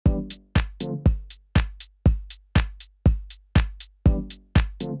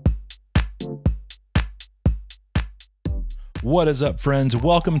What is up, friends?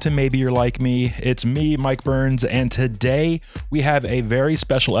 Welcome to Maybe You're Like Me. It's me, Mike Burns, and today we have a very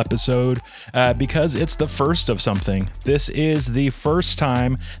special episode because it's the first of something. This is the first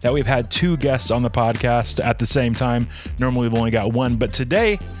time that we've had two guests on the podcast at the same time. Normally we've only got one, but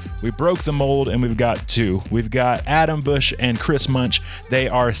today we broke the mold and we've got two. We've got Adam Bush and Chris Munch. They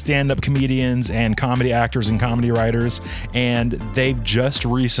are stand-up comedians and comedy actors and comedy writers, and they've just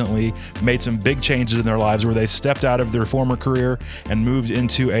recently made some big changes in their lives where they stepped out of their former career and moved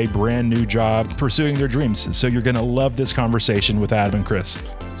into a brand new job pursuing their dreams. So you're going to love this conversation with Adam and Chris.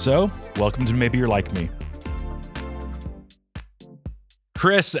 So welcome to Maybe You're Like Me.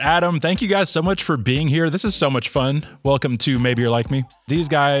 Chris, Adam, thank you guys so much for being here. This is so much fun. Welcome to Maybe You're Like Me. These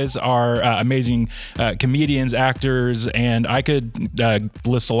guys are amazing comedians, actors, and I could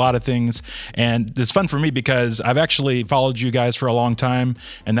list a lot of things. And it's fun for me because I've actually followed you guys for a long time,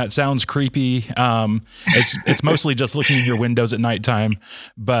 and that sounds creepy. It's mostly just looking in your windows at nighttime,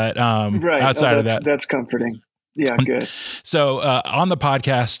 but right. outside of that, that's comforting. Yeah, good. So on the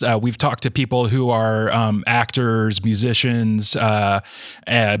podcast, we've talked to people who are actors, musicians,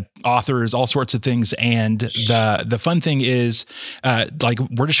 authors, all sorts of things. And the fun thing is,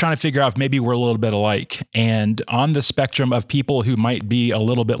 we're just trying to figure out if maybe we're a little bit alike. And on the spectrum of people who might be a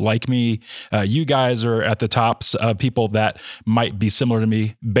little bit like me, you guys are at the tops of people that might be similar to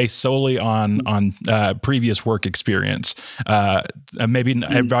me based solely on previous work experience. Maybe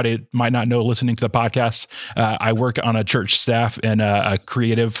everybody might not know listening to the podcast. I work on a church staff in a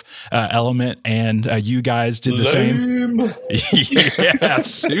creative element, and you guys did the same. Yeah,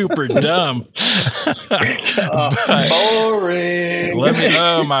 super dumb. Boring.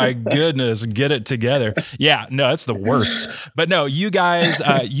 Oh my goodness, get it together. Yeah, no, that's the worst. But no, you guys,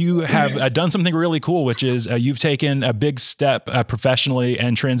 you have done something really cool, which is you've taken a big step professionally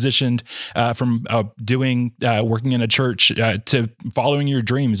and transitioned from working in a church to following your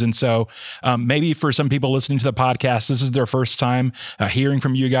dreams. And so maybe for some people listening to the podcast, this is their first time hearing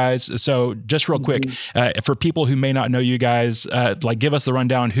from you guys. So just real quick, for people who may not know you guys, give us the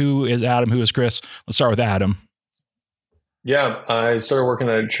rundown. Who is Adam? Who is Chris? Let's start with Adam. Yeah, I started working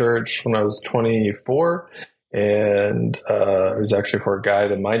at a church when I was 24, and it was actually for a guy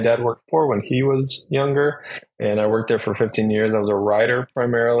that my dad worked for when he was younger, and I worked there for 15 years. I was a writer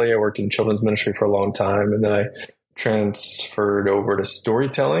primarily. I worked in children's ministry for a long time, and then I transferred over to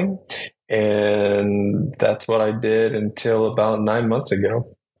storytelling, and that's what I did until about 9 months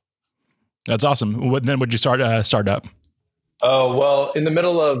ago. That's awesome. Then would you start up? Oh, well, in the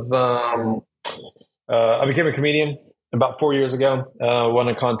middle of, I became a comedian about 4 years ago, won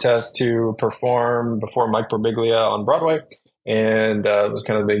a contest to perform before Mike Birbiglia on Broadway. And it was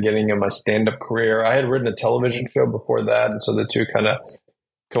kind of the beginning of my stand-up career. I had written a television show before that. And so the two kind of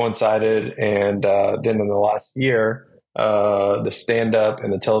coincided. And then in the last year, the stand-up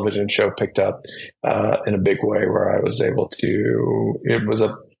and the television show picked up in a big way where I was able to, it was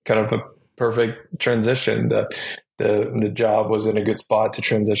a kind of a perfect transition. The job was in a good spot to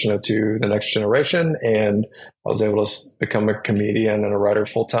transition it to the next generation, and I was able to become a comedian and a writer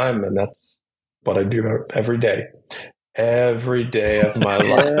full time, and that's what I do every day of my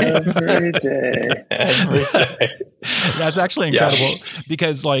life. Every day. That's actually incredible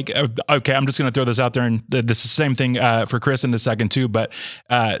because okay, I'm just going to throw this out there, and this is the same thing for Chris in a second too, but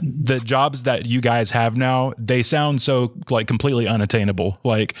the jobs that you guys have now, they sound so completely unattainable.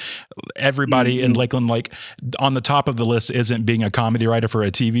 Like everybody in Lakeland, on the top of the list isn't being a comedy writer for a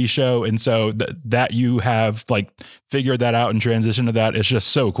TV show. And so that you have figured that out and transitioned to that is just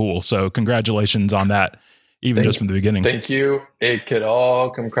so cool. So congratulations on that. Just from the beginning. Thank you. It could all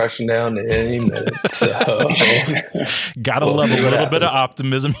come crashing down any minute. So gotta love a little bit of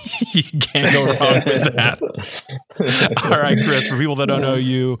optimism. You can't go wrong with that. All right, Chris, for people that don't know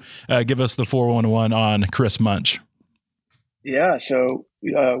you, give us the 411 on Chris Munch. Yeah. So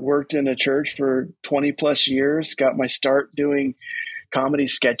worked in a church for 20 plus years, got my start doing comedy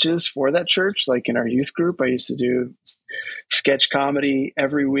sketches for that church. Like in our youth group, I used to do sketch comedy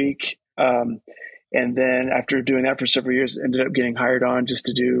every week. And then after doing that for several years, ended up getting hired on just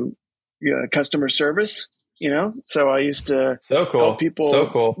to do customer service, So I used to help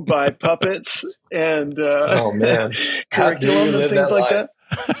people buy puppets and curriculum and things like that.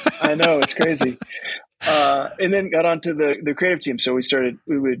 I know, it's crazy. And then got onto the creative team. So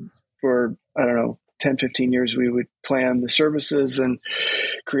we would, for, 10, 15 years, we would plan the services and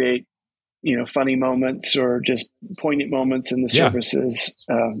create funny moments or just poignant moments in the services.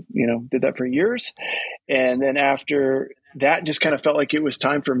 Did that for years. And then after that, just kind of felt like it was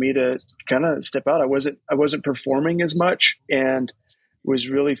time for me to kind of step out. I wasn't performing as much and was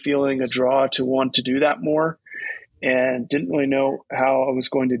really feeling a draw to want to do that more. and didn't really know how I was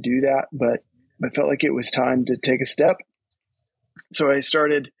going to do that, but I felt like it was time to take a step. So I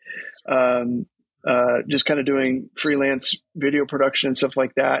started just kind of doing freelance video production and stuff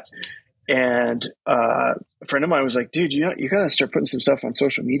like that. And a friend of mine was like, dude, you got to start putting some stuff on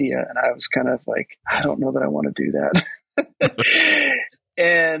social media. And I was kind of like, I don't know that I want to do that.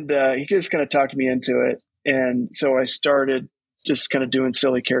 And he just kind of talked me into it. And so I started just kind of doing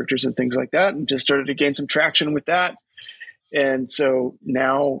silly characters and things like that, and just started to gain some traction with that. And so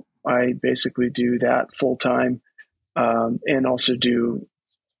now I basically do that full time, and also do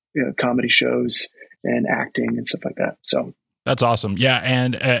comedy shows and acting and stuff like that. So that's awesome. Yeah.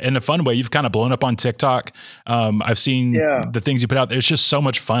 And in a fun way, you've kind of blown up on TikTok. I've seen the things you put out there. It's just so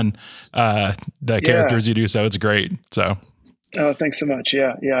much fun. The characters you do. So it's great. So. Oh, thanks so much.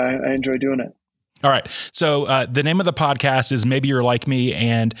 Yeah. Yeah. I enjoy doing it. All right. So the name of the podcast is Maybe You're Like Me.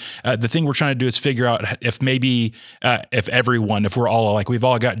 And the thing we're trying to do is figure out if maybe, if we're all like, we've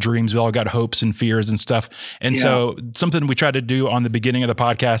all got dreams, we all got hopes and fears and stuff. And so something we try to do on the beginning of the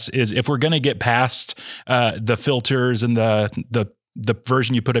podcast is, if we're going to get past the filters and the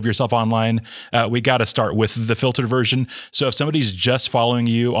version you put of yourself online, we got to start with the filtered version. So if somebody's just following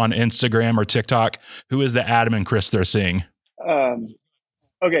you on Instagram or TikTok, who is the Adam and Chris they're seeing?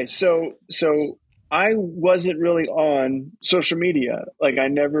 Okay. So I wasn't really on social media. Like, I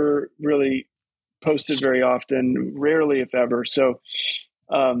never really posted very often, rarely if ever. So,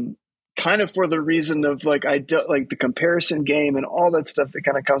 kind of for the reason of like, like the comparison game and all that stuff that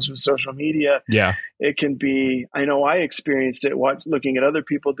kind of comes with social media. Yeah. It can be, I know I experienced it looking at other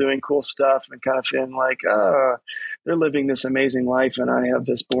people doing cool stuff and kind of feeling like, they're living this amazing life and I have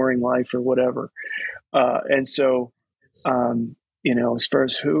this boring life or whatever. And so, as far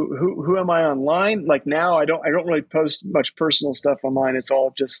as who am I online? Like now I don't really post much personal stuff online. It's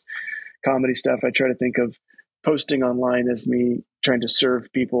all just comedy stuff. I try to think of posting online as me trying to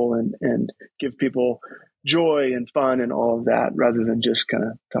serve people and give people joy and fun and all of that, rather than just kind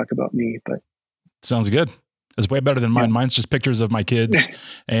of talk about me. But sounds good. It's way better than mine. Yeah. Mine's just pictures of my kids.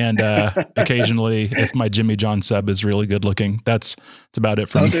 And occasionally, if my Jimmy John sub is really good looking, that's about it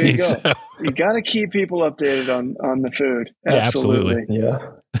for me. There you go. So. You got to keep people updated on the food. Absolutely. Yeah.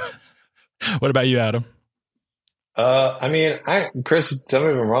 What about you, Adam? Chris, tell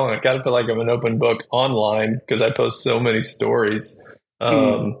me if I'm wrong. I got to feel like I'm an open book online because I post so many stories.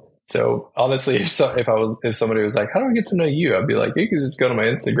 So honestly, if somebody was like, "How do I get to know you?" I'd be like, "You can just go to my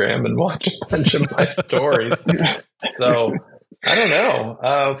Instagram and watch a bunch of my stories." So I don't know.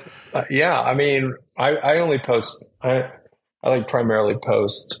 I only post. I like primarily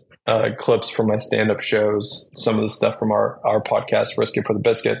post clips from my stand-up shows, some of the stuff from our podcast, Risk It for the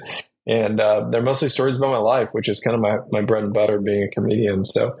Biscuit, and they're mostly stories about my life, which is kind of my bread and butter, being a comedian.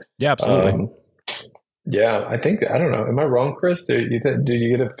 So yeah, absolutely. Yeah, I don't know. Am I wrong, Chris? Do you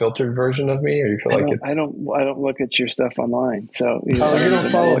get a filtered version of me, or you feel like it's? I don't look at your stuff online, so you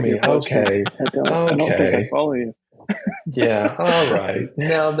don't follow me. Okay, I don't think I follow you. Yeah. All right.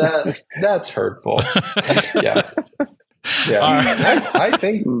 Now that's hurtful. Yeah. I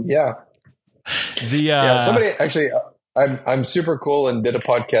think. Yeah. Somebody actually. I'm super cool and did a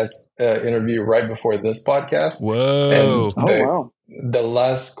podcast interview right before this podcast. Whoa! Wow! The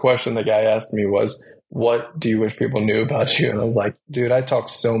last question the guy asked me was, "What do you wish people knew about you?" And I was like, "Dude, I talk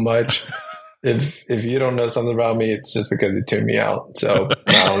so much. If you don't know something about me, it's just because you tuned me out." So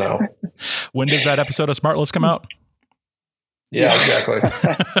I don't know. When does that episode of Smartless come out? Yeah, exactly.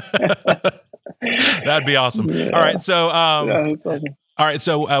 That'd be awesome. Yeah. All right, so that's awesome. All right,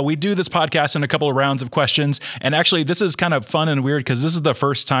 so we do this podcast in a couple of rounds of questions, and actually this is kind of fun and weird because this is the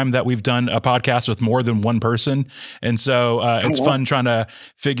first time that we've done a podcast with more than one person, and so it's fun trying to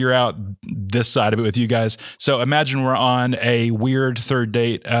figure out this side of it with you guys. So imagine we're on a weird third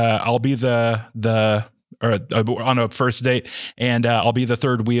date. I'll be or on a first date, and I'll be the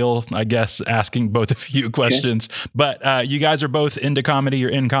third wheel, I guess, asking both of you questions. Okay. But you guys are both into comedy. You're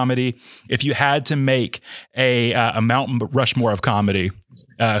in comedy. If you had to make a Mount Rushmore of comedy,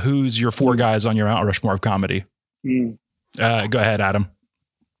 who's your four guys on your Mount Rushmore of comedy? Go ahead, Adam.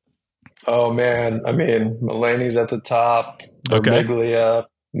 Oh man, Mulaney's at the top. Birbiglia,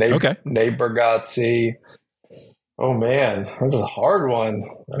 Nate Bargatze. Oh man, that's a hard one.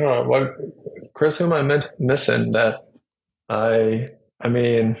 I don't know what. Chris, who am I missing? That I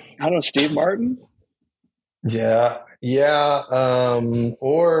don't know, Steve Martin. Yeah.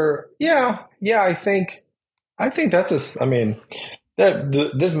 I think that's this Mount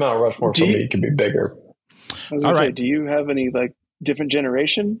Rushmore for me could be bigger. I was gonna say, do you have any like different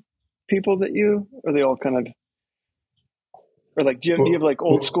generation people are they all kind of, or like do you have like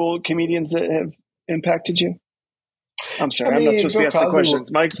old school comedians that have impacted you? I'm sorry. I'm not supposed to be asking the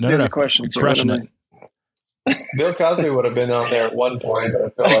questions. Mike's doing the questions. You're crushing it. Bill Cosby would have been on there at one point,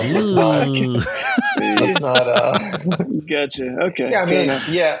 but I feel like that's not. Gotcha. Okay. Yeah, I mean,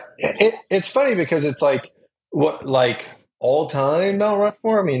 it's funny because it's like all time Mount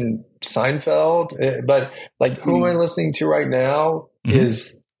Rushmore. I mean, Seinfeld, but like who am I listening to right now?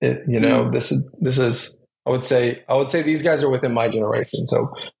 Is this is I would say these guys are within my generation.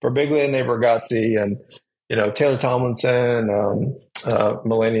 So Birbiglia and Bargatze and Taylor Tomlinson,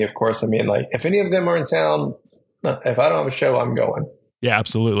 Mulaney, of course. I mean, like if any of them are in town, if I don't have a show, I'm going. Yeah,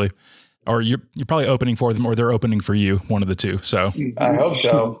 absolutely. Or you're probably opening for them, or they're opening for you, one of the two. So I hope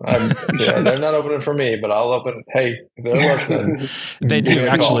so. They're not opening for me, but I'll open. Hey, if they're listening. They do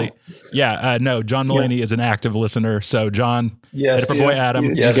actually. Yeah. No, John Mulaney is an active listener. So John, yes, for boy Adam,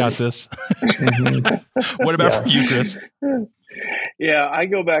 you got this. What about for you, Chris? Yeah, I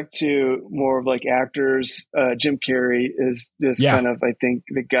go back to more of like actors. Jim Carrey is this kind of, I think,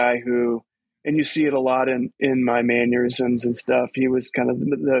 the guy who, and you see it a lot in my mannerisms and stuff. He was kind of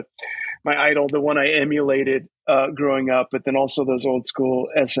my idol, the one I emulated growing up, but then also those old school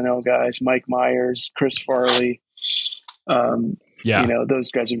SNL guys, Mike Myers, Chris Farley. Those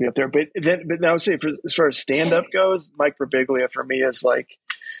guys would be up there. But I would say as far as stand up goes, Mike Birbiglia for me is like,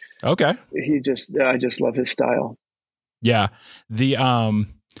 okay, I just love his style. Yeah.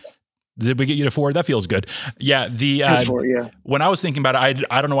 Did we get you to 4? That feels good. Yeah. When I was thinking about it,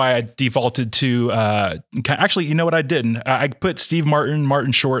 I don't know why I defaulted to, actually, you know what I didn't? I put Steve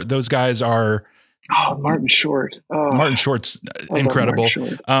Martin Short. Those guys are. Oh, Martin Short. Oh, Martin Short's incredible. Martin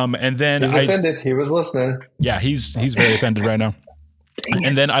Short. And then he's offended. He was listening. Yeah. He's very offended right now.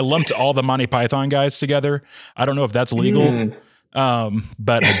 And then I lumped all the Monty Python guys together. I don't know if that's legal.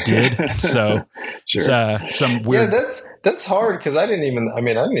 But I did. So sure. Some weird. Yeah, that's hard because I didn't even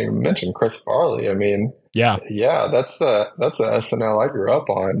mention Chris Farley. I mean, yeah, that's the SNL I grew up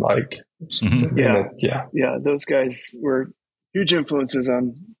on. Like, those guys were huge influences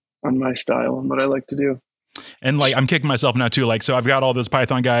on my style and what I like to do. And like, I'm kicking myself now too. Like, so I've got all those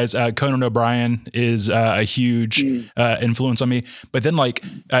Python guys. Conan O'Brien is a huge influence on me. But then like,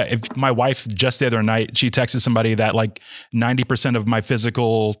 if my wife just the other night, she texted somebody that like 90% of my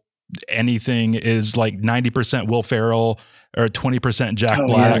physical anything is like 90% Will Ferrell or 20% Jack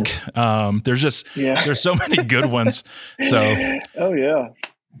Black. Yeah. There's so many good ones. So,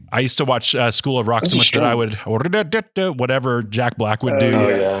 I used to watch School of Rock so much that I would whatever Jack Black would do,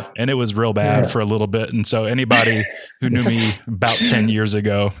 and it was real bad for a little bit. And so anybody who knew me about 10 years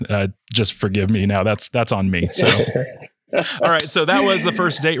ago, just forgive me now. That's on me. So, all right. So that was the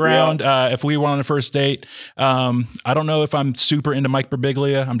first date round. If we were on a first date, I don't know if I'm super into Mike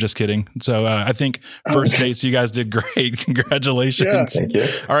Birbiglia. I'm just kidding. So I think first dates, you guys did great. Congratulations. Yeah, thank you.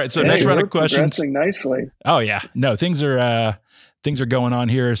 All right. So next round of questions. Progressing nicely. Oh yeah. No, things are going on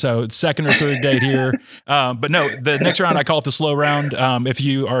here. So it's second or third date here. But no, the next round, I call it the slow round. If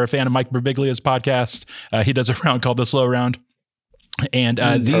you are a fan of Mike Birbiglia's podcast, he does a round called the slow round. And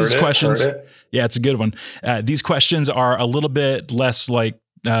these questions, it's a good one. These questions are a little bit less like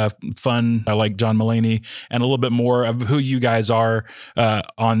fun, like John Mulaney, and a little bit more of who you guys are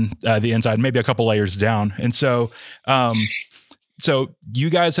on the inside, maybe a couple layers down. And so, so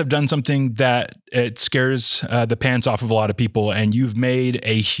you guys have done something that it scares the pants off of a lot of people, and you've made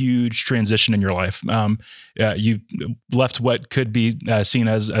a huge transition in your life. You left what could be seen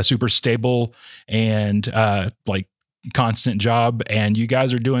as a super stable and like constant job, and you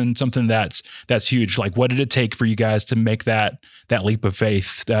guys are doing something that's huge. Like, what did it take for you guys to make that leap of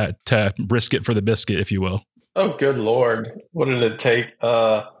faith, to risk it for the biscuit, if you will? Oh, good Lord. What did it take?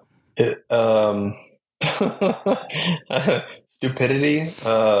 Stupidity,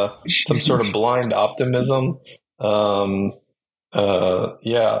 some sort of blind optimism. I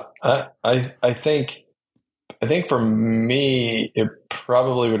think for me, it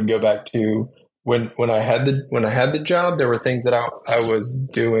probably would go back to when I had the job. There were things that I was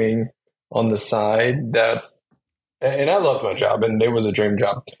doing on the side that, and I loved my job, and it was a dream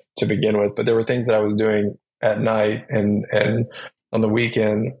job to begin with. But there were things that I was doing at night and on the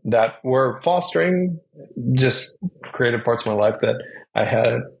weekend that were fostering just creative parts of my life that I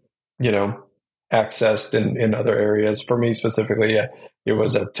had, accessed in other areas. For me specifically, it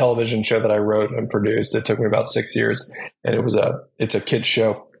was a television show that I wrote and produced. It took me about 6 years, and it's a kid's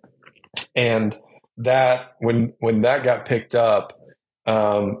show. And that when that got picked up,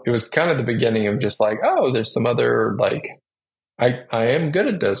 it was kind of the beginning of just like, oh, there's some other, like, I am good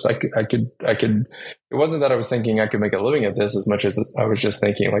at this. I could, it wasn't that I was thinking I could make a living at this as much as I was just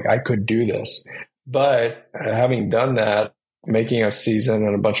thinking like I could do this. But having done that, making a season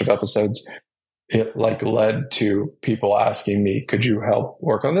and a bunch of episodes, it like led to people asking me, could you help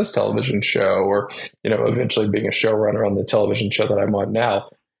work on this television show? Or, eventually being a showrunner on the television show that I'm on now.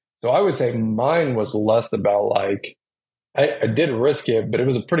 So I would say mine was less about like, I did risk it, but it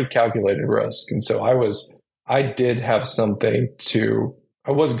was a pretty calculated risk. And so I did have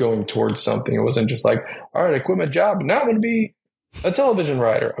I was going towards something. It wasn't just like, all right, I quit my job. Now I'm going to be a television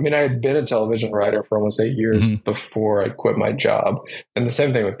writer. I mean, I had been a television writer for almost 8 years before I quit my job. And the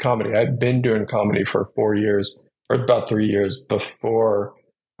same thing with comedy. I'd been doing comedy for 4 years or about 3 years before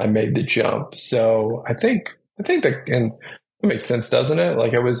I made the jump. So I think that, and it makes sense, doesn't it?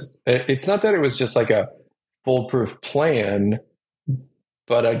 Like it's not that it was just like a foolproof plan,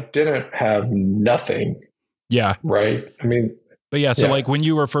 but I didn't have nothing. Yeah. Right. I mean, but yeah, so like when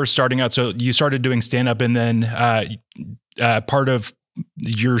you were first starting out, so you started doing stand up, and then part of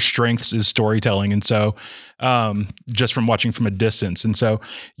your strengths is storytelling. And so just from watching from a distance. And so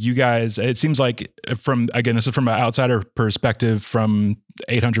you guys, it seems like this is from an outsider perspective from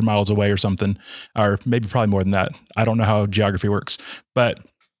 800 miles away or something, or maybe probably more than that. I don't know how geography works, but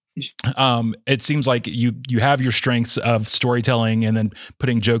it seems like you have your strengths of storytelling and then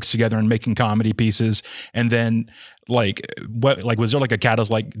putting jokes together and making comedy pieces. And then was there like a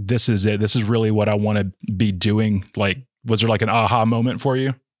catalyst, like, this is it, this is really what I want to be doing? Like, was there like an aha moment for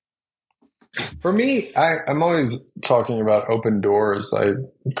you? For me, I'm always talking about open doors.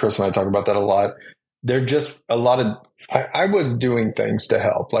 Chris and I talk about that a lot. They're just a lot of, I was doing things to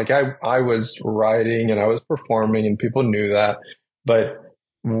help. Like I was writing and I was performing and people knew that, but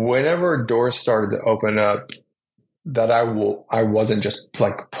whenever doors started to open up that I wasn't just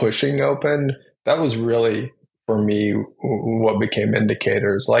like pushing open, that was really for me what became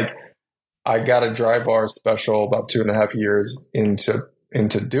indicators. Like I got a dry bar special about 2.5 years into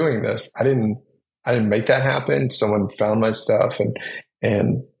doing this. I didn't make that happen. Someone found my stuff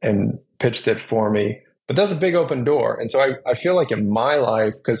and pitched it for me. But that's a big open door. And so I feel like in my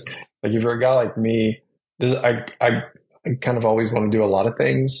life, because like if you're a guy like me, I kind of always want to do a lot of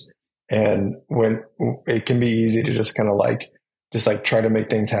things. And when it can be easy to just kind of like try to make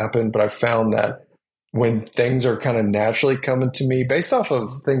things happen. But I found that when things are kind of naturally coming to me based off of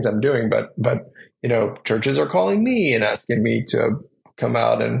things I'm doing, but churches are calling me and asking me to come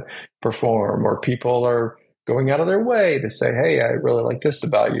out and perform, or people are going out of their way to say, hey, I really like this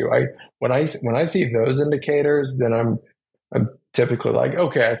about you. When I see those indicators, then I'm typically like,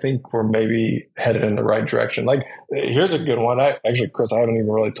 okay, I think we're maybe headed in the right direction. Like, here's a good one. Chris, I haven't even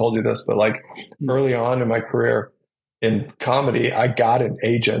really told you this, but like early on in my career in comedy, I got an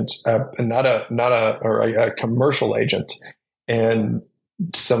agent, not a commercial agent. And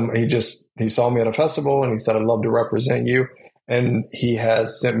he saw me at a festival and he said, I'd love to represent you. And he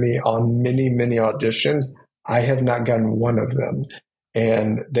has sent me on many, many auditions. I have not gotten one of them.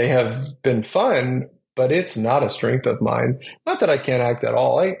 And they have been fun, but it's not a strength of mine. Not that I can't act at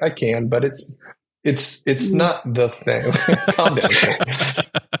all. I can, but it's not the thing. Calm down, Chris.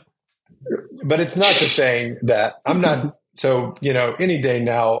 But it's not the thing that I'm not. So, any day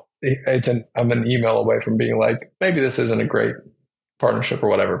now, I'm an email away from being like, maybe this isn't a great partnership or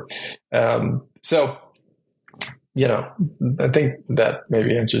whatever. So, I think that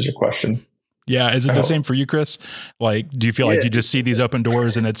maybe answers your question. Yeah. Is it the same for you, Chris? Like, do you feel like you just see these open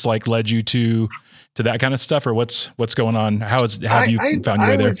doors and it's like led you to that kind of stuff, or what's going on? Have you found your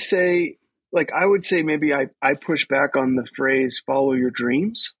way there? I would say maybe I push back on the phrase "follow your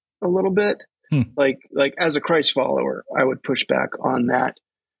dreams" a little bit. Like as a Christ follower, I would push back on that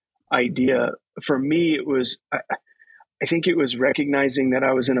idea. For me, it was I think it was recognizing that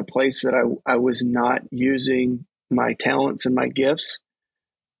I was in a place that I was not using my talents and my gifts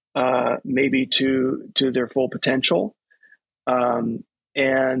maybe to their full potential, and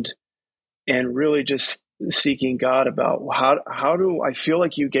really just seeking God about how do I feel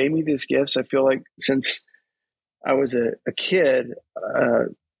like you gave me these gifts. I feel like since I was a kid,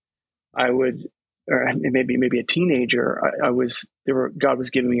 I would, or maybe a teenager, God was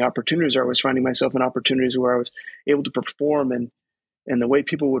giving me opportunities, or I was finding myself in opportunities where I was able to perform, and the way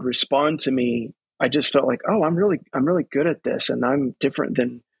people would respond to me, I just felt like, oh, I'm really good at this, and I'm different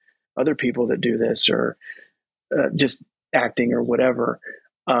than other people that do this, or just acting or whatever.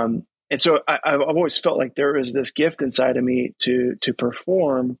 And so I've always felt like there is this gift inside of me to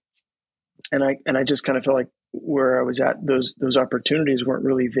perform, and I just kind of felt like where I was at, those opportunities weren't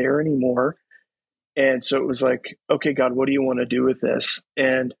really there anymore. And so it was like, okay, God, what do you want to do with this?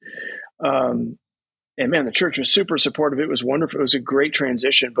 And man, the church was super supportive. It was wonderful. It was a great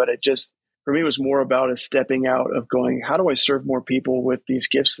transition, but it just, for me, it was more about a stepping out of going, how do I serve more people with these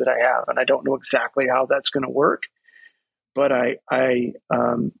gifts that I have? And I don't know exactly how that's going to work, but I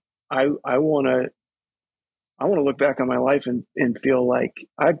I want to look back on my life and feel like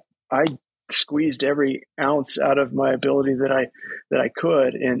I squeezed every ounce out of my ability that I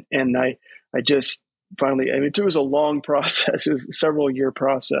could. And I just finally, I mean, it was a long process. It was a several year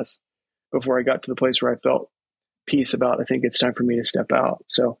process before I got to the place where I felt peace about, I think it's time for me to step out.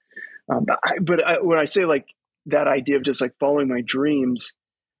 So, when I say like that idea of just like following my dreams,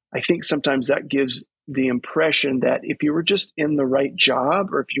 I think sometimes that gives the impression that if you were just in the right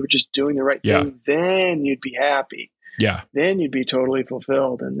job or if you were just doing the right Yeah. thing, then you'd be happy. Yeah. Then you'd be totally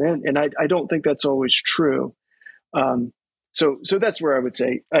fulfilled. And I don't think that's always true. So that's where I would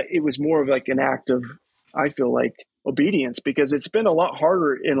say it was more of like an act of, I feel like, obedience, because it's been a lot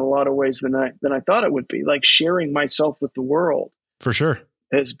harder in a lot of ways than I thought it would be. Like sharing myself with the world For sure.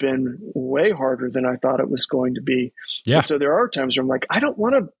 has been way harder than I thought it was going to be. Yeah. And so there are times where I'm like, I don't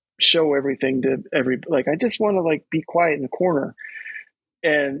want to show everything to like, I just want to like be quiet in the corner.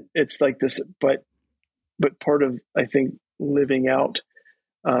 And it's like this, but part of, I think, living out,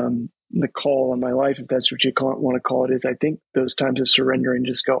 the call in my life, if that's what you want to call it, is I think those times of surrender and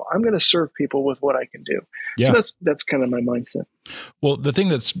just go, I'm going to serve people with what I can do. Yeah. So that's kind of my mindset. Well, the thing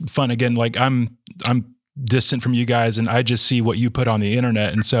that's fun, again, like I'm distant from you guys and I just see what you put on the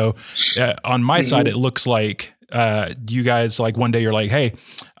internet. And so on my side, it looks like you guys, like one day you're like, hey,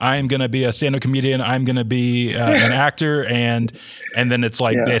 I'm going to be a stand-up comedian. I'm going to be an actor. And then it's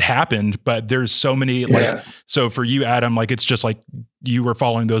like, it happened, but there's so many, like, so for you, Adam, like, it's just like you were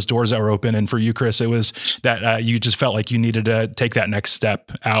following those doors that were open. And for you, Chris, it was that you just felt like you needed to take that next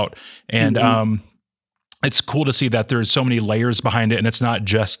step out. And, it's cool to see that there's so many layers behind it, and it's not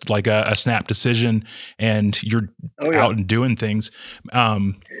just like a snap decision and you're out and doing things.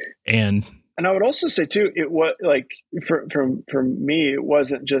 And I would also say too, it was like for me, it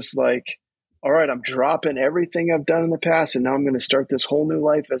wasn't just like, all right, I'm dropping everything I've done in the past and now I'm going to start this whole new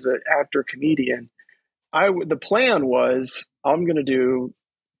life as an actor comedian. The plan was I'm going to do,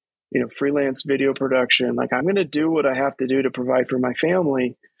 freelance video production. Like I'm going to do what I have to do to provide for my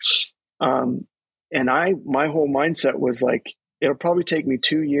family. And my whole mindset was like, it'll probably take me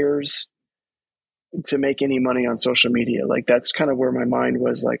 2 years to make any money on social media. Like that's kind of where my mind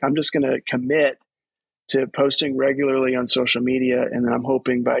was. Like, I'm just going to commit to posting regularly on social media. And then I'm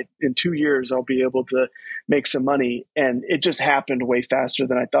hoping in 2 years, I'll be able to make some money. And it just happened way faster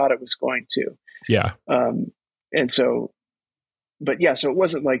than I thought it was going to. Yeah. And so, but yeah, so it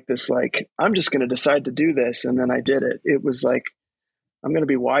wasn't like this, like, I'm just going to decide to do this. And then I did it. It was like, I'm going to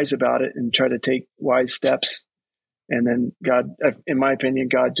be wise about it and try to take wise steps. And then God, in my opinion,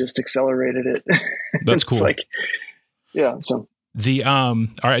 God just accelerated it. That's cool. Like, yeah. So all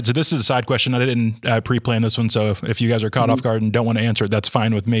right. So this is a side question. I didn't pre-plan this one. So if you guys are caught off guard and don't want to answer it, that's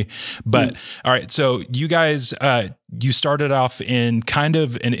fine with me. But all right. So you guys, you started off in kind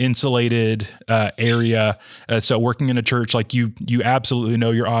of an insulated area. So working in a church, like you absolutely know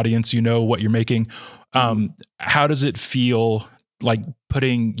your audience, you know what you're making. How does it feel like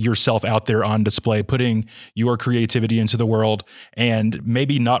putting yourself out there on display, putting your creativity into the world, and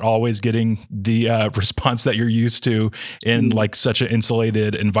maybe not always getting the response that you're used to in like such an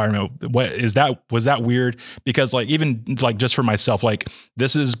insulated environment? Was that weird? Because like, even like just for myself, like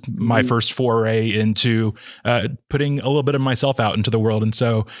this is my first foray into putting a little bit of myself out into the world. And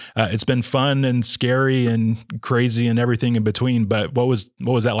so it's been fun and scary and crazy and everything in between. But what was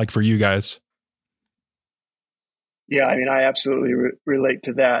that like for you guys? Yeah, I mean, I absolutely relate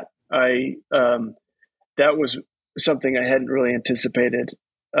to that. That was something I hadn't really anticipated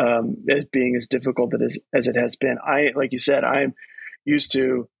as being as difficult as it has been. Like you said, I'm used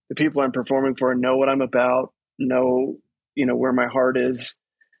to the people I'm performing for know what I'm about, know where my heart is,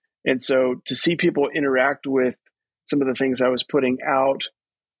 and so to see people interact with some of the things I was putting out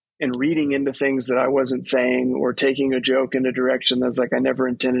and reading into things that I wasn't saying, or taking a joke in a direction that's like I never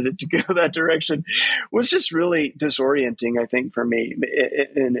intended it to go that direction, was just really disorienting, I think, for me.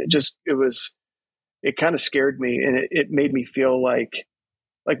 It kind of scared me, and it made me feel like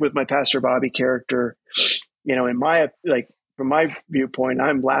with my Pastor Bobby character, in my, like, from my viewpoint,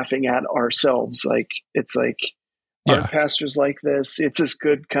 I'm laughing at ourselves. Like, it's like, aren't pastors like this? It's this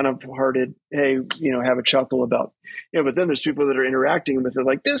good kind of hearted, hey, have a chuckle about, but then there's people that are interacting with it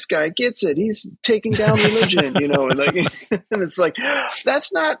like, this guy gets it. He's taking down religion, and like, and it's like,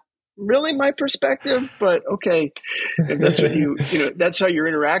 that's not really my perspective, but okay. If that's what that's how you're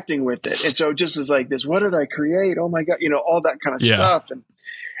interacting with it. And so just as like this, what did I create? Oh my God, all that kind of stuff. And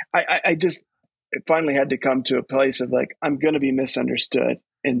I just finally had to come to a place of like, I'm going to be misunderstood.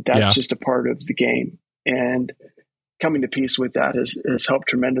 And that's just a part of the game. And coming to peace with that has helped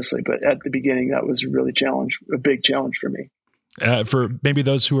tremendously. But at the beginning, that was a big challenge for me. For maybe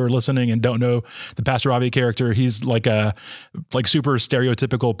those who are listening and don't know the Pastor Ravi character, he's like a super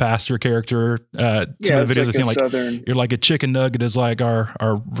stereotypical pastor character. Some of the videos I've seen, like you're like a chicken nugget is like our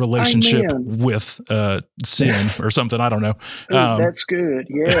relationship with sin or something. I don't know. Ooh, that's good.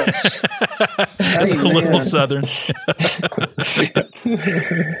 Yes, it's a little Southern.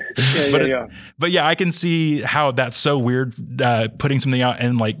 But yeah, I can see how that's so weird. Putting something out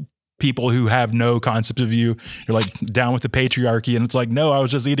and like people who have no concept of you, you're like down with the patriarchy, and it's like, no, I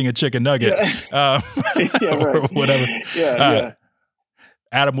was just eating a chicken nugget, or whatever.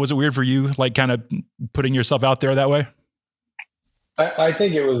 Adam, was it weird for you, like kind of putting yourself out there that way? I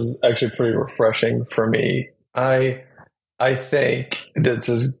think it was actually pretty refreshing for me. I think this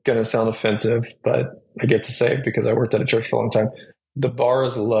is going to sound offensive, but I get to say it because I worked at a church for a long time. The bar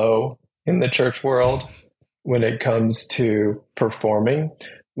is low in the church world when it comes to performing.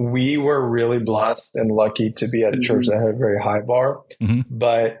 We were really blessed and lucky to be at a church that had a very high bar,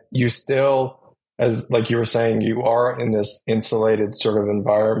 but you still, as like you were saying, you are in this insulated sort of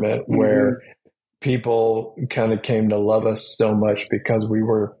environment where people kind of came to love us so much because we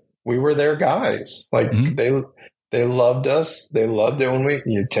were their guys. Like they loved us. They loved it when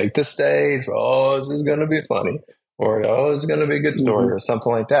you take the stage. Oh, this is going to be funny, or oh, this is going to be a good story, or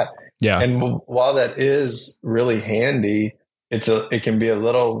something like that. Yeah. And while that is really handy, it can be a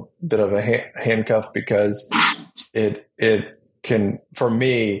little bit of a handcuff because it can, for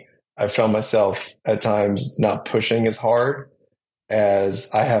me, I found myself at times not pushing as hard as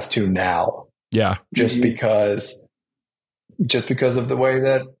I have to now. Yeah. Just because of the way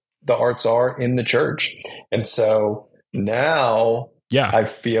that the arts are in the church. And so now I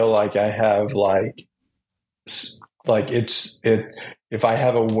feel like I have if I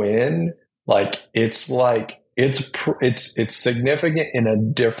have a win, it's significant in a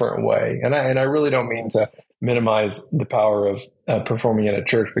different way. And I really don't mean to minimize the power of performing in a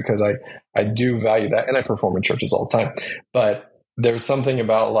church, because I do value that, and I perform in churches all the time. But there's something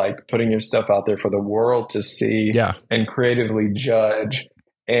about like putting your stuff out there for the world to see and creatively judge.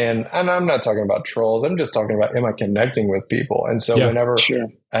 And I'm not talking about trolls. I'm just talking about, am I connecting with people? And so whenever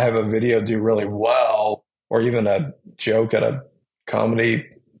I have a video do really well, or even a joke at a comedy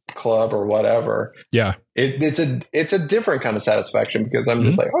club or whatever, it's a different kind of satisfaction, because I'm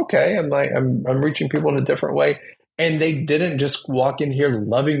just like, okay, I'm reaching people in a different way, and they didn't just walk in here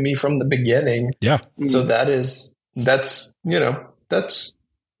loving me from the beginning. So that's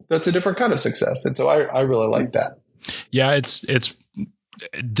a different kind of success, and so I really like that. It's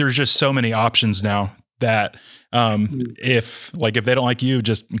there's just so many options now that if they don't like you,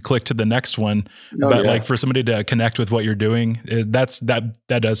 just click to the next one. Like for somebody to connect with what you're doing, that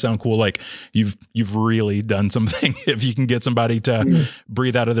does sound cool. Like you've really done something. If you can get somebody to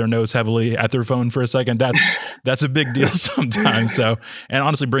breathe out of their nose heavily at their phone for a second, that's a big deal sometimes. So, and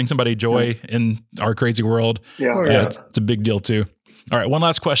honestly, bring somebody joy in our crazy world. It's a big deal too. All right. One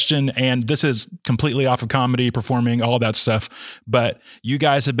last question. And this is completely off of comedy, performing, all that stuff. But you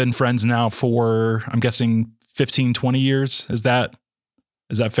guys have been friends now for, I'm guessing, 15, 20 years. Is that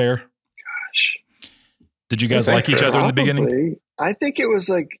fair? Gosh. Did you guys like each other in the beginning? I think it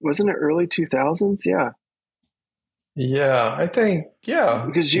was wasn't it early 2000s? Yeah. Yeah, I think,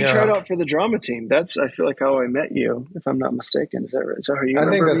 because you tried out for the drama team. That's, I feel like, how I met you, if I'm not mistaken. Is that right? Is that how you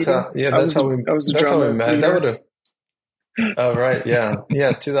remember meeting? That's how we met. That would have. Oh, right. Yeah.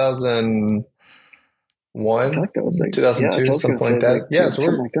 2001. I feel like that was 2002, something like that.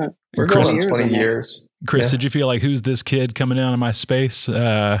 So we're going on 20 years. Chris, did you feel like, who's this kid coming in on my space?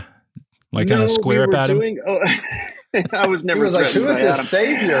 Kind of square up at him? I was never. He was like, who is the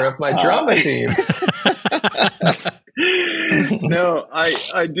savior of my drama team? No,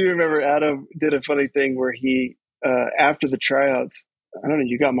 I do remember Adam did a funny thing where he, after the tryouts, I don't know,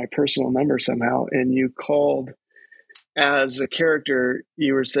 you got my personal number somehow, and you called as a character.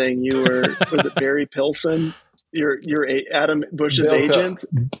 You were saying you were, was it Barry Pilson? You're Adam Bush's agent,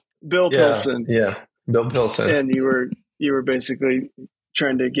 Bill Pilson. Yeah, Bill Pilson. And you were basically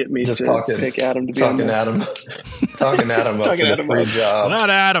trying to get me to pick Adam to be talking Adam up for the free job. That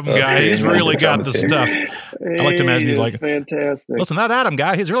Adam guy, he's really got the stuff. I like to imagine he's like, fantastic. Listen, that Adam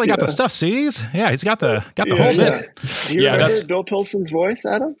guy, he's really got the stuff. See, he's got the whole bit. You remember Bill Pilson's voice,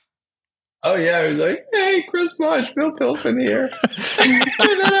 Adam? Oh yeah, he was like, "Hey, Chris Munch, Bill Pilson here."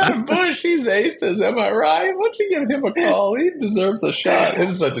 Adam Bush, he's aces. Am I right? Why don't you give him a call? He deserves a shot. This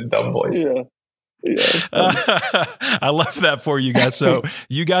is such a dumb voice. I love that for you guys. So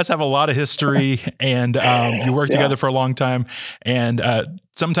you guys have a lot of history, and you work together for a long time. And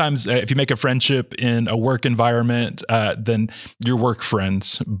sometimes if you make a friendship in a work environment, then you're work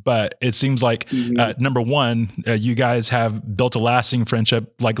friends. But it seems like number one, you guys have built a lasting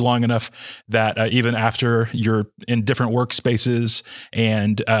friendship, like long enough that even after you're in different workspaces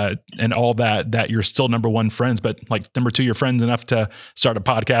and all that you're still number one friends. But like number two, you're friends enough to start a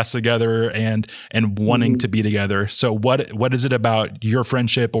podcast together and wanting to be together. So what is it about your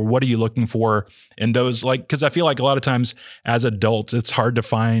friendship, or what are you looking for in those? Like, cause I feel like a lot of times as adults, it's hard to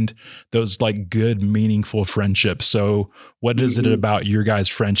find those like good, meaningful friendships. So what is it about your guys'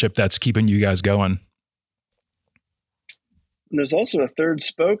 friendship that's keeping you guys going? There's also a third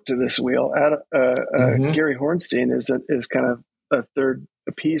spoke to this wheel. Gary Hornstein is kind of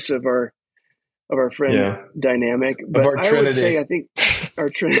a piece of our friend dynamic, but I would say, I think our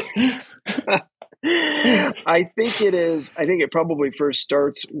Trinity, I think it probably first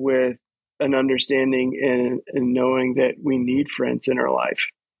starts with an understanding and knowing that we need friends in our life.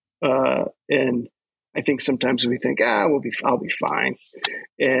 And I think sometimes we think, I'll be fine.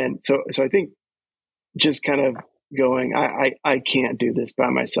 And so I think just kind of going, I can't do this by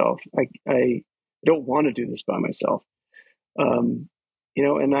myself. I don't want to do this by myself. And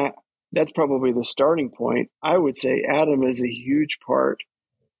that's probably the starting point. I would say Adam is a huge part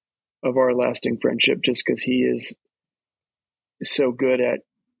of our lasting friendship, just because he is so good at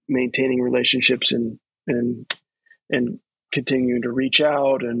maintaining relationships and continuing to reach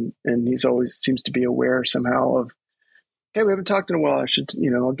out. And he's always seems to be aware somehow of, hey, we haven't talked in a while. I should,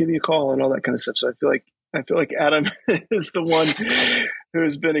 I'll give you a call and all that kind of stuff. So I feel like Adam is the one who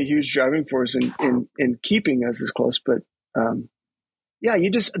has been a huge driving force in keeping us as close. But,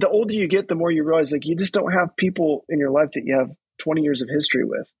 the older you get, the more you realize, like, you just don't have people in your life that you have 20 years of history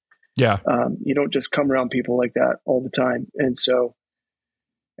with. Yeah. You don't just come around people like that all the time. And so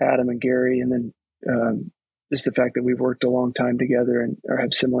Adam and Gary, and then just the fact that we've worked a long time together and or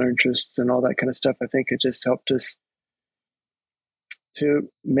have similar interests and all that kind of stuff, I think it just helped us to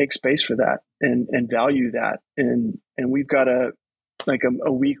make space for that and value that. And we've got a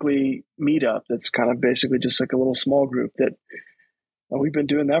weekly meetup that's kind of basically just like a little small group that we've been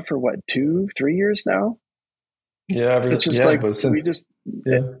doing that for 2-3 years now. Yeah. It's just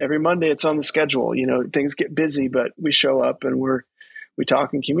every Monday it's on the schedule. Things get busy, but we show up and we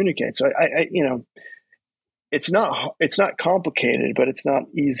talk and communicate. So I it's not complicated, but it's not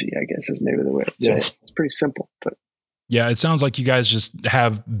easy, I guess, is maybe the way to say it. It's pretty simple, but yeah, it sounds like you guys just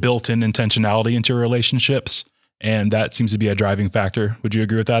have built-in intentionality into your relationships, and that seems to be a driving factor. Would you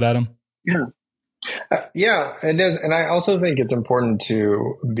agree with that, Adam? Yeah. Yeah, it is. And I also think it's important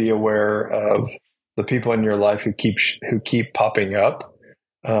to be aware of the people in your life who keep popping up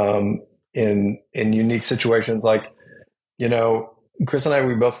in unique situations. Like, Chris and I,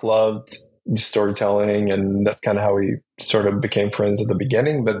 we both loved storytelling, and that's kind of how we sort of became friends at the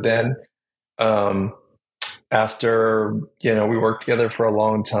beginning. But then after, we worked together for a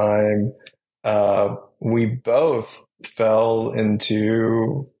long time, we both fell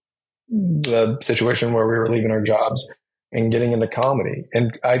into the situation where we were leaving our jobs and getting into comedy.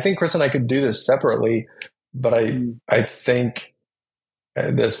 And I think Chris and I could do this separately, but I think,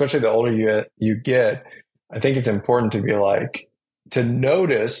 especially the older you get, I think it's important to be like, to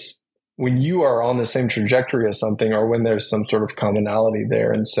notice when you are on the same trajectory as something, or when there's some sort of commonality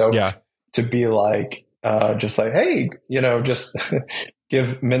there. And so to be like, just like, hey, just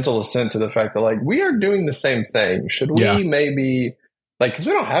give mental assent to the fact that, like, we are doing the same thing. Should we maybe, like, because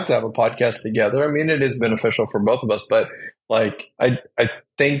we don't have to have a podcast together. I mean, it is beneficial for both of us, but like, I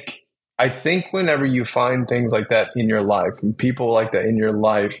think whenever you find things like that in your life, and people like that in your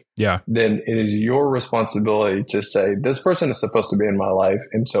life, then it is your responsibility to say, this person is supposed to be in my life,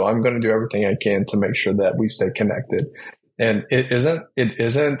 and so I'm going to do everything I can to make sure that we stay connected. And it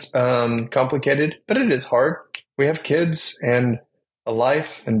isn't complicated, but it is hard. We have kids and a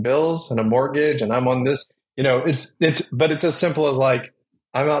life and bills and a mortgage, and I'm on this. But it's as simple as, like,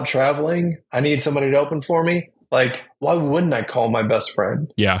 I'm out traveling. I need somebody to open for me. Like, why wouldn't I call my best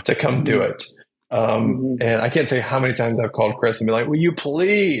friend to come do it? And I can't tell you how many times I've called Chris and be like, will you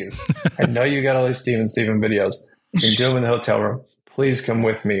please? I know you got all these Steven videos. You do them in the hotel room. Please come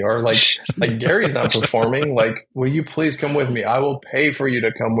with me. Or like Gary's not performing. Like, will you please come with me? I will pay for you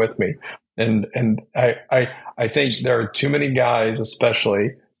to come with me. And I think there are too many guys,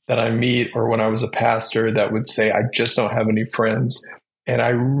 especially that I meet, or when I was a pastor, that would say, I just don't have any friends. And I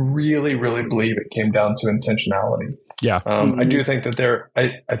really, really believe it came down to intentionality. Yeah. I do think that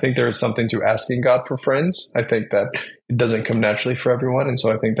I think there is something to asking God for friends. I think that it doesn't come naturally for everyone. And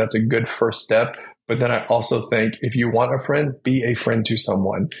so I think that's a good first step. But then I also think if you want a friend, be a friend to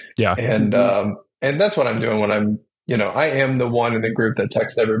someone. Yeah. And that's what I'm doing when I'm, I am the one in the group that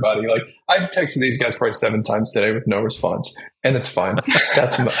texts everybody. Like I've texted these guys probably 7 times today with no response, and it's fine.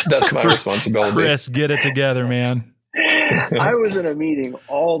 That's my responsibility. Chris, get it together, man. I was in a meeting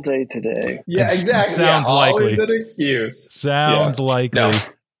all day today. Yeah, exactly. Sounds likely. Always an excuse. Sounds likely.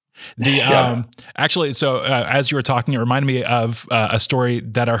 No. Actually, so as you were talking, it reminded me of a story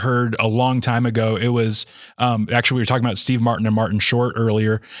that I heard a long time ago. It was actually, we were talking about Steve Martin and Martin Short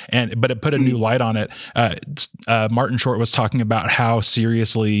earlier, but it put a new light on it. Martin Short was talking about how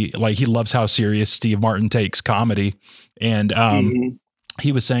seriously, like he loves how serious Steve Martin takes comedy. And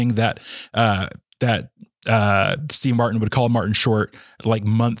he was saying that Steve Martin would call Martin Short like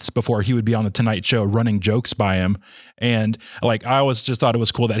months before he would be on the Tonight Show running jokes by him. And like, I always just thought it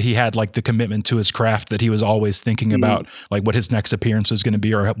was cool that he had like the commitment to his craft, that he was always thinking about like what his next appearance was going to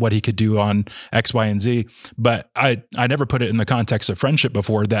be or what he could do on X, Y, and Z. But I never put it in the context of friendship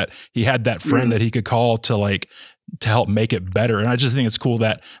before, that he had that friend that he could call to help make it better. And I just think it's cool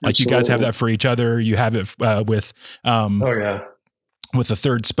that like you guys have that for each other. You have it with with the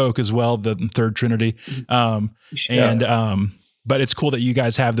third spoke as well, the third Trinity. But it's cool that you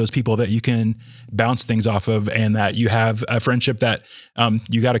guys have those people that you can bounce things off of, and that you have a friendship that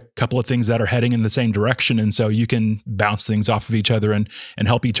you got a couple of things that are heading in the same direction. And so you can bounce things off of each other and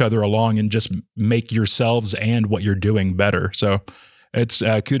help each other along and just make yourselves and what you're doing better. So it's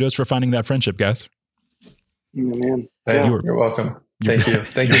kudos for finding that friendship, guys. Yeah, man. Hey, you're welcome. Thank you.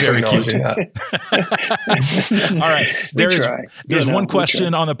 Thank you for acknowledging that. All right. There's one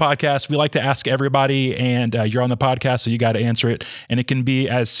question on the podcast we like to ask everybody, and you're on the podcast, so you got to answer it. And it can be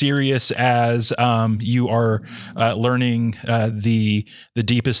as serious as you are learning the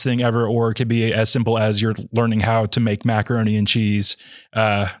deepest thing ever, or it could be as simple as you're learning how to make macaroni and cheese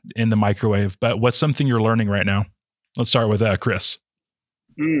in the microwave. But what's something you're learning right now? Let's start with Chris.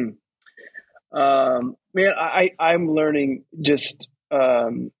 Man, I'm learning just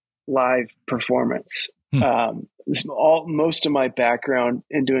live performance. Most of my background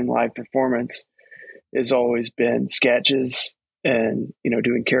in doing live performance has always been sketches and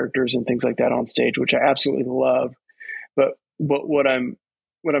doing characters and things like that on stage, which I absolutely love. But what I'm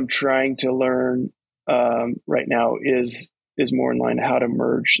trying to learn right now is more in line to how to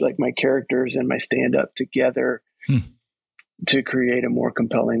merge like my characters and my stand up together to create a more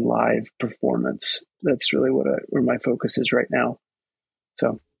compelling live performance. That's really where my focus is right now.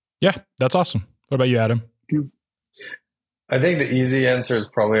 So, yeah, that's awesome. What about you, Adam? I think the easy answer is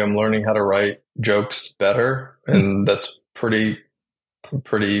probably I'm learning how to write jokes better, and that's pretty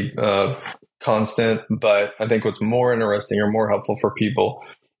constant. But I think what's more interesting or more helpful for people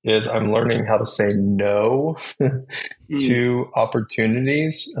is I'm learning how to say no to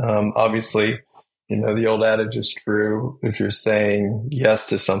opportunities. Obviously, the old adage is true. If you're saying yes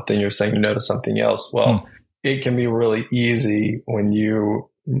to something, you're saying no to something else. Well, it can be really easy when you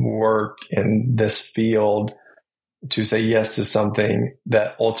work in this field to say yes to something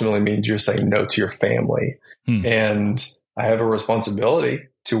that ultimately means you're saying no to your family. And I have a responsibility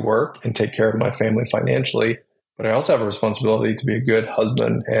to work and take care of my family financially, but I also have a responsibility to be a good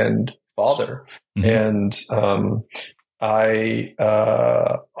husband and father. And I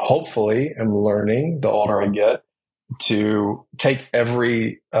hopefully am learning, the older I get, to take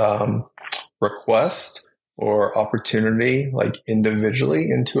every request or opportunity like individually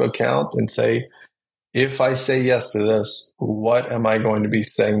into account and say, if I say yes to this, what am I going to be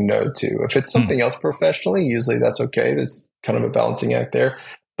saying no to? If it's something else professionally, usually that's okay. There's kind of a balancing act there.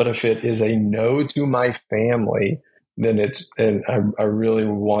 But if it is a no to my family, then I really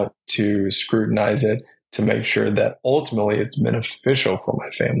want to scrutinize it to make sure that ultimately it's beneficial for my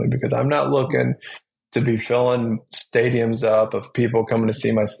family, because I'm not looking to be filling stadiums up of people coming to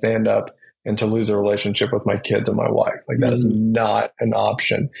see my stand up and to lose a relationship with my kids and my wife. Like that is not an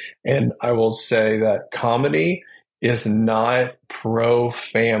option. And I will say that comedy is not pro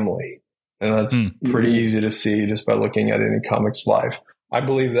family. And that's pretty easy to see just by looking at any comic's life. I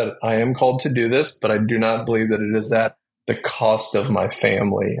believe that I am called to do this, but I do not believe that it is at the cost of my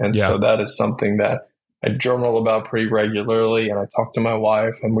family. And so that is something that I journal about pretty regularly, and I talk to my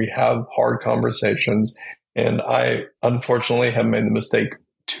wife, and we have hard conversations. And I unfortunately have made the mistake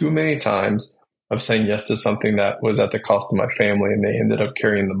too many times of saying yes to something that was at the cost of my family, and they ended up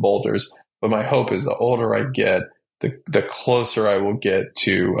carrying the boulders. But my hope is the older I get, the closer I will get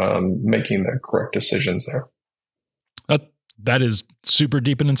to making the correct decisions there. That is super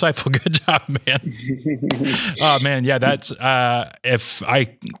deep and insightful. Good job, man. Oh man. Yeah. That's, if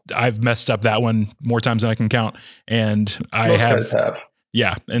I've messed up that one more times than I can count. And Most guys have.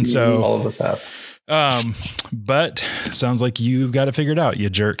 Yeah. And so all of us have. But sounds like you've got it figured out, you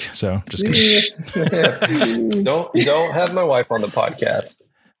jerk. So just kidding. Don't have my wife on the podcast.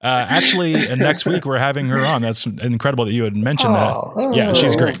 Actually, next week we're having her on. That's incredible that you had mentioned that. Yeah,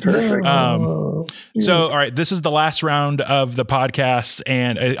 she's great. Perfect. So, all right, this is the last round of the podcast,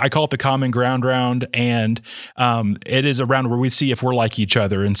 and I call it the common ground round. And it is a round where we see if we're like each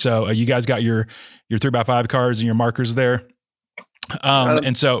other. And so, you guys got your 3x5 cards and your markers there.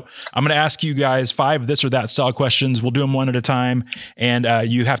 And so I'm going to ask you guys 5 this or that style questions. We'll do them one at a time, and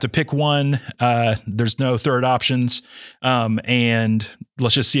you have to pick one. There's no third options. And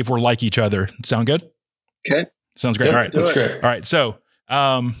let's just see if we're like each other. Sound good? Okay. Sounds great. Yep, all right. That's great. All right. So,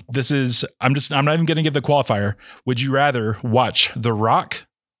 I'm not even going to give the qualifier. Would you rather watch The Rock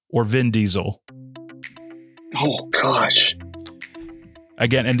or Vin Diesel? Oh gosh.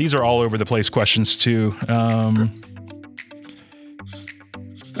 Again, and these are all over the place questions too.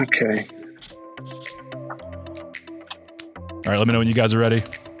 Okay. All right, let me know when you guys are ready.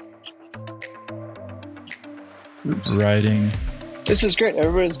 Oops. Writing. This is great.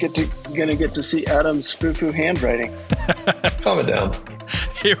 Everyone's gonna get to see Adam's foo-foo handwriting. Calm it down.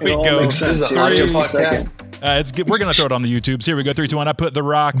 Here we go. This is an audio podcast. It's good. We're gonna throw it on the YouTubes. Here we go. 3, 2, 1. I put The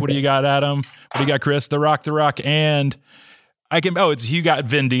Rock. What do you got, Adam? What do you got, Chris? The Rock, and you got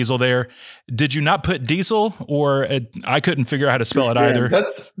Vin Diesel there. Did you not put Diesel, or I couldn't figure out how to spell it either?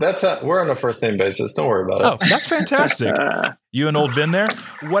 We're on a first name basis. Don't worry about it. Oh, that's fantastic. You and old Vin there.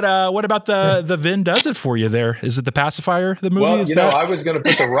 What about the Vin does it for you there? Is it the pacifier, the movie? Well, I was going to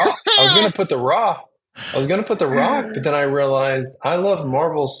put The Rock. I was going to put The Rock, but then I realized I love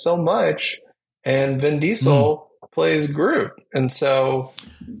Marvel so much, and Vin Diesel plays Groot, and so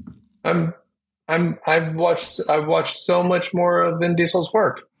I've watched so much more of Vin Diesel's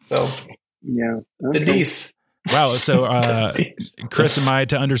work. So yeah, the Dees. Wow. So Chris, am I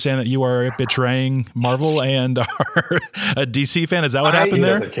to understand that you are betraying Marvel and are a DC fan? Is that what happened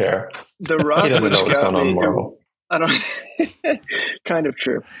there? He doesn't care. The Rock. He doesn't know what's going on in Marvel. I don't. Kind of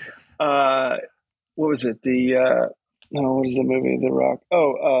true. What was it? What is the movie? The Rock.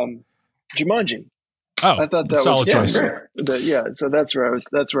 Jumanji. Oh, I thought that solid was choice. So that's where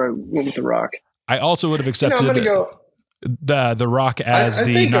I went with The Rock. I also would have accepted the Rock as I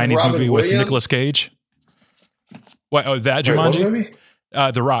the think 90s movie with Williams. Nicolas Cage. What? Oh, that Wait, Jumanji? what movie?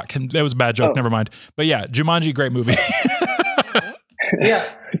 The Rock. That was a bad joke. Oh. Never mind. But yeah, Jumanji, great movie. Yeah,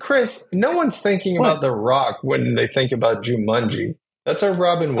 Chris, no one's thinking about The Rock when they think about Jumanji. That's a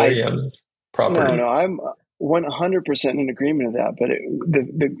Robin Williams property. No, I'm 100% in agreement of that. But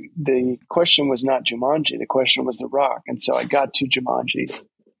the question was not Jumanji. The question was The Rock. And so I got to Jumanji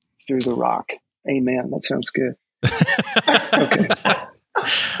through The Rock. Amen. That sounds good. Okay.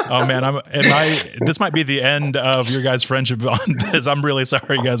 Oh man, this might be the end of your guys' friendship on this. I'm really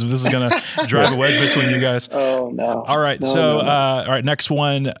sorry, guys, if this is going to drive a wedge between you guys. Oh no. All right. All right. Next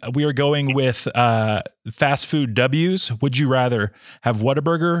one, we are going with fast food W's. Would you rather have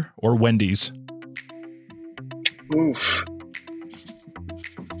Whataburger or Wendy's? Oof.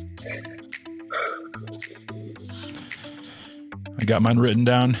 I got mine written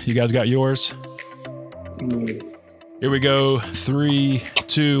down. You guys got yours? Here we go. 3,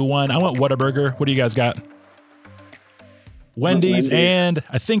 2, 1. I want Whataburger. What do you guys got? Wendy's, and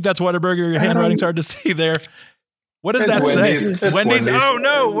I think that's Whataburger. Your handwriting's hard to see there. What does that Wendy's. say? It's Wendy's. Wendy's. Oh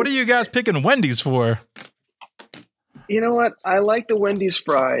no! What are you guys picking Wendy's for? You know what? I like the Wendy's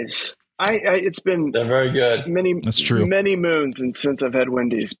fries. It's been They're very good. That's true. many moons since I've had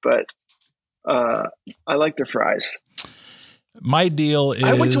Wendy's, but I like their fries. My deal is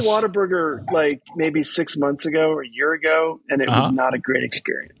I went to Whataburger like maybe 6 months ago or a year ago, and it was not a great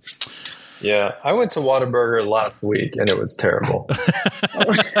experience. Yeah, I went to Whataburger last week, and it was terrible.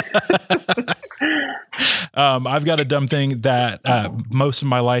 I've got a dumb thing that most of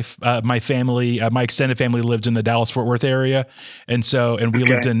my life, my extended family lived in the Dallas-Fort Worth area. And we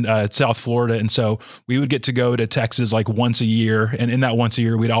lived in South Florida. And so we would get to go to Texas like once a year. And in that once a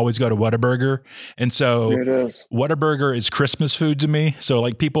year, we'd always go to Whataburger. And so Whataburger is Christmas food to me. So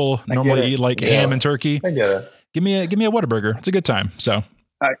like people normally eat like ham and turkey. I get it. Give me a Whataburger. It's a good time. So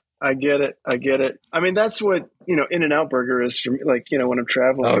I get it. I mean, that's what, In-N-Out Burger is for me. Like, when I'm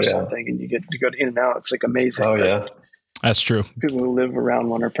traveling or something and you get to go to In-N-Out, it's like amazing. Oh, yeah. That's true. People who live around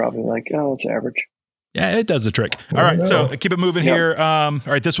one are probably like, oh, it's average. Yeah, it does the trick. All right, so keep it moving here. All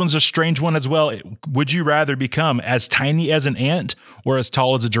right, this one's a strange one as well. Would you rather become as tiny as an ant or as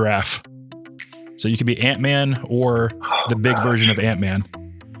tall as a giraffe? So you could be Ant-Man or the big version of Ant-Man.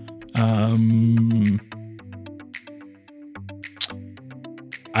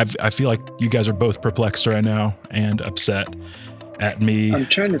 I feel like you guys are both perplexed right now and upset. at me. I'm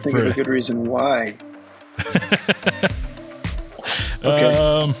trying to think of a good reason why. Okay.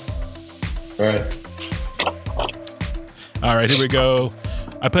 All right. All right, here we go.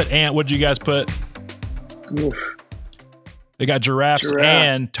 I put ant. What did you guys put? Oof. They got giraffes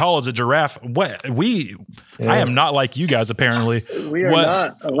and tall as a giraffe. What I am not like you guys apparently. We are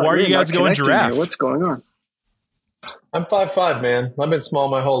not. Why are you guys going giraffe? Here. What's going on? I'm 5'5", man. I've been small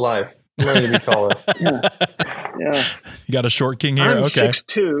my whole life. I'm ready to be taller. Yeah. You got a short king here. I'm okay.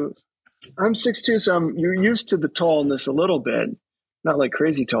 6'2". I'm 6'2", so you're used to the tallness a little bit. Not like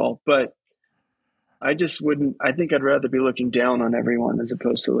crazy tall, but I just wouldn't. I think I'd rather be looking down on everyone as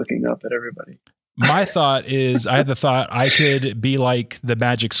opposed to looking up at everybody. My thought is, I had the thought I could be like the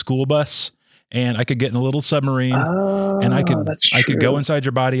magic school bus, and I could get in a little submarine, and I could go inside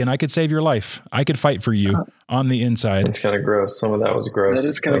your body, and I could save your life. I could fight for you on the inside. It's kind of gross. Some of that was gross. That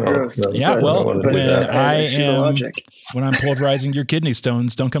is kind of gross. Yeah, well, when I'm pulverizing your kidney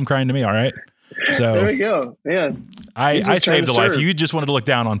stones, don't come crying to me. All right. So there we go, man. I saved a life. You just wanted to look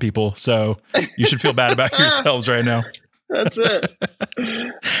down on people, so you should feel bad about yourselves right now. That's it.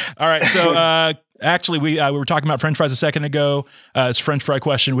 All right. So actually, we were talking about French fries a second ago. It's a French fry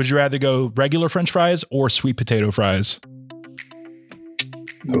question. Would you rather go regular French fries or sweet potato fries?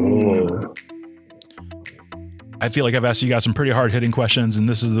 Ooh. I feel like I've asked you guys some pretty hard hitting questions, and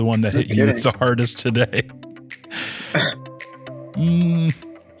this is the one that hit you the hardest today.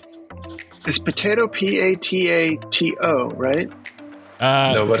 It's potato, P-A-T-A-T-O, right?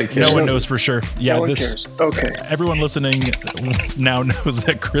 Nobody cares. No one knows for sure. Yeah, no one cares. Okay. Everyone listening now knows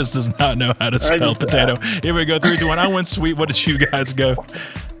that Chris does not know how to spell potato. Here we go. 3, 2, 1. I went sweet. What did you guys go?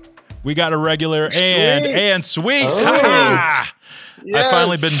 We got a regular and sweet. Oh, yes. I've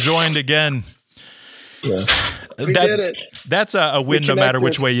finally been joined again. Yeah. We did it. That's a win no matter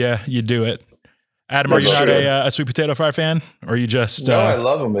which way you do it. Adam, are you not a sweet potato fry fan? Or are you just... No, I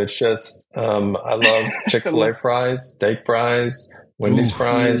love them. It's just, I love Chick-fil-A fries, steak fries, Wendy's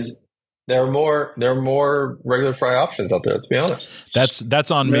fries. There are more regular fry options out there, let's be honest.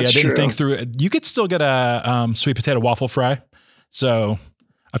 That's on me. I didn't think through it. You could still get a sweet potato waffle fry. So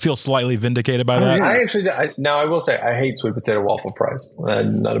I feel slightly vindicated by that. I will say I hate sweet potato waffle fries.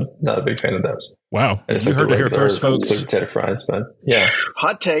 I'm not a big fan of those. Wow. You heard it here first, folks. Sweet potato fries, but yeah.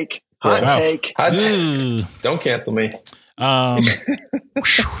 Hot take. Don't cancel me. Tough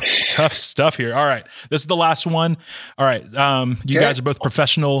stuff here. All right. This is the last one. All right. You guys are both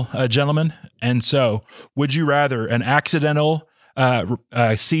professional gentlemen. And so would you rather an accidental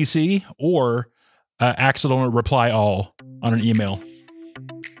CC or accidental reply all on an email?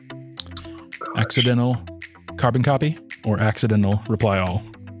 Accidental carbon copy or accidental reply all?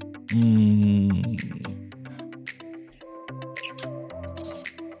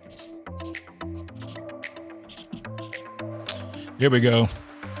 Here we go.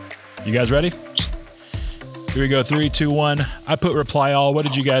 You guys ready? Here we go. 3, 2, 1. I put reply all. What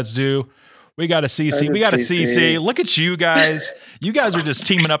did you guys do? We got a CC. We got a CC. Look at you guys. You guys are just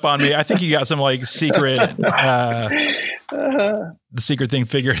teaming up on me. I think you got some like secret, the secret thing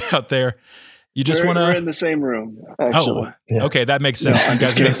figured out there. You just want to. We're in the same room. Actually. Oh, yeah. Okay. That makes sense. You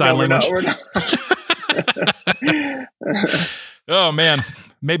guys getting sign language? We're not. Oh man.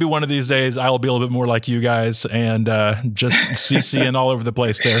 Maybe one of these days I'll be a little bit more like you guys and just CCing all over the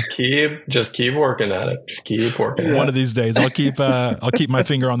place there. Just keep working at it. Just keep working. One of these days I'll keep my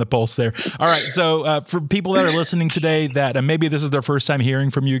finger on the pulse there. All right. So for people that are listening today that maybe this is their first time hearing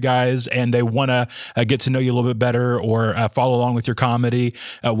from you guys and they want to get to know you a little bit better or follow along with your comedy,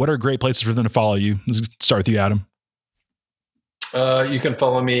 what are great places for them to follow you? Let's start with you, Adam. You can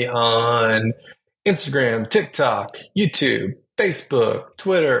follow me on Instagram, TikTok, YouTube, Facebook,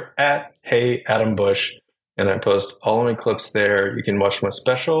 Twitter at Hey Adam Bush. And I post all my clips there. You can watch my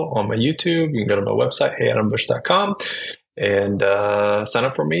special on my YouTube. You can go to my website, heyadambush.com, and sign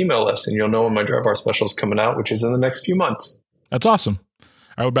up for my email list. And you'll know when my Dry Bar special is coming out, which is in the next few months. That's awesome. All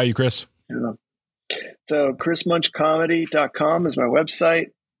right, what about you, Chris? Yeah. So chrismunchcomedy.com is my website.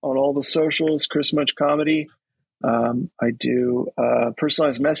 On all the socials, Chris Munch Comedy. I do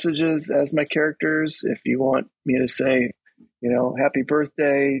personalized messages as my characters. If you want me to say, happy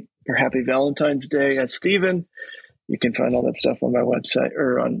birthday or happy Valentine's Day as Steven, you can find all that stuff on my website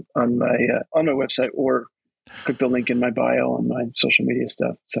or on my website, or click the link in my bio on my social media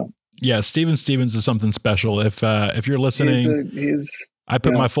stuff. So yeah, Steven Stevens is something special. If you're listening, I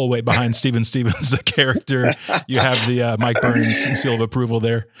put my full weight behind Steven Stevens, a character. You have the Mike Burns seal of approval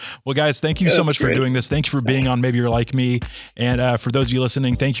there. Well, guys, thank you so much for doing this. Thank you for being on Maybe You're Like Me. And for those of you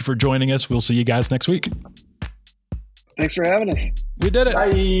listening, thank you for joining us. We'll see you guys next week. Thanks for having us. We did it.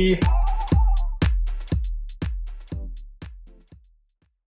 Bye.